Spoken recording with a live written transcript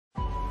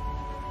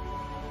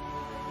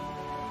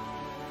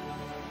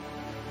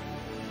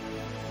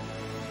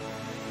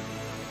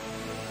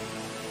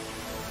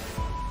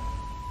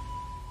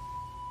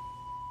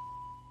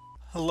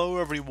Hello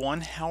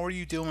everyone, how are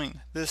you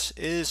doing? This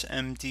is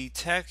MD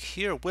Tech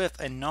here with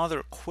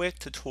another quick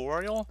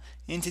tutorial.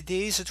 In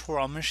today's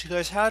tutorial, I'm going to show you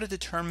guys how to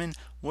determine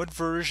what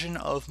version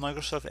of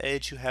Microsoft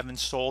Edge you have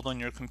installed on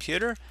your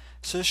computer.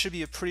 So this should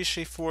be a pretty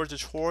straightforward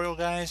tutorial,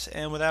 guys,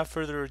 and without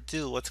further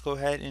ado, let's go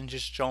ahead and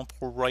just jump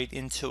right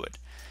into it.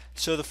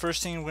 So the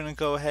first thing we're going to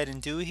go ahead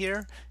and do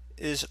here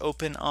is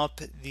open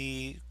up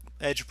the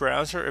Edge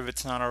browser if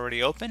it's not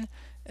already open.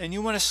 And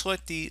you want to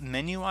select the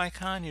menu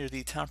icon near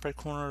the top right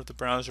corner of the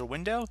browser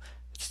window.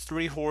 It's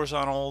three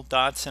horizontal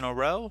dots in a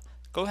row.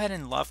 Go ahead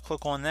and left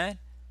click on that.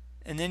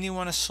 And then you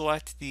want to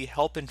select the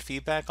help and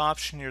feedback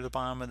option near the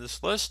bottom of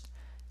this list.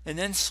 And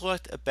then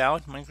select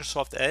About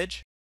Microsoft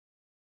Edge.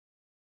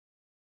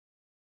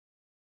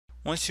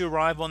 Once you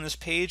arrive on this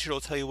page,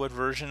 it'll tell you what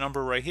version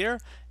number right here,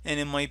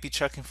 and it might be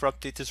checking for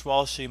updates as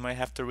well, so you might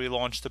have to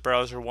relaunch the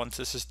browser once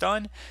this is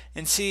done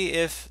and see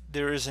if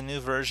there is a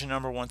new version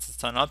number once it's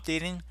done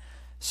updating.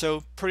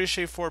 So pretty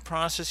straightforward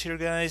process here,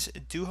 guys.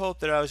 Do hope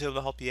that I was able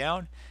to help you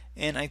out,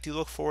 and I do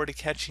look forward to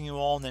catching you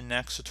all in the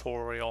next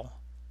tutorial.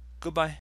 Goodbye.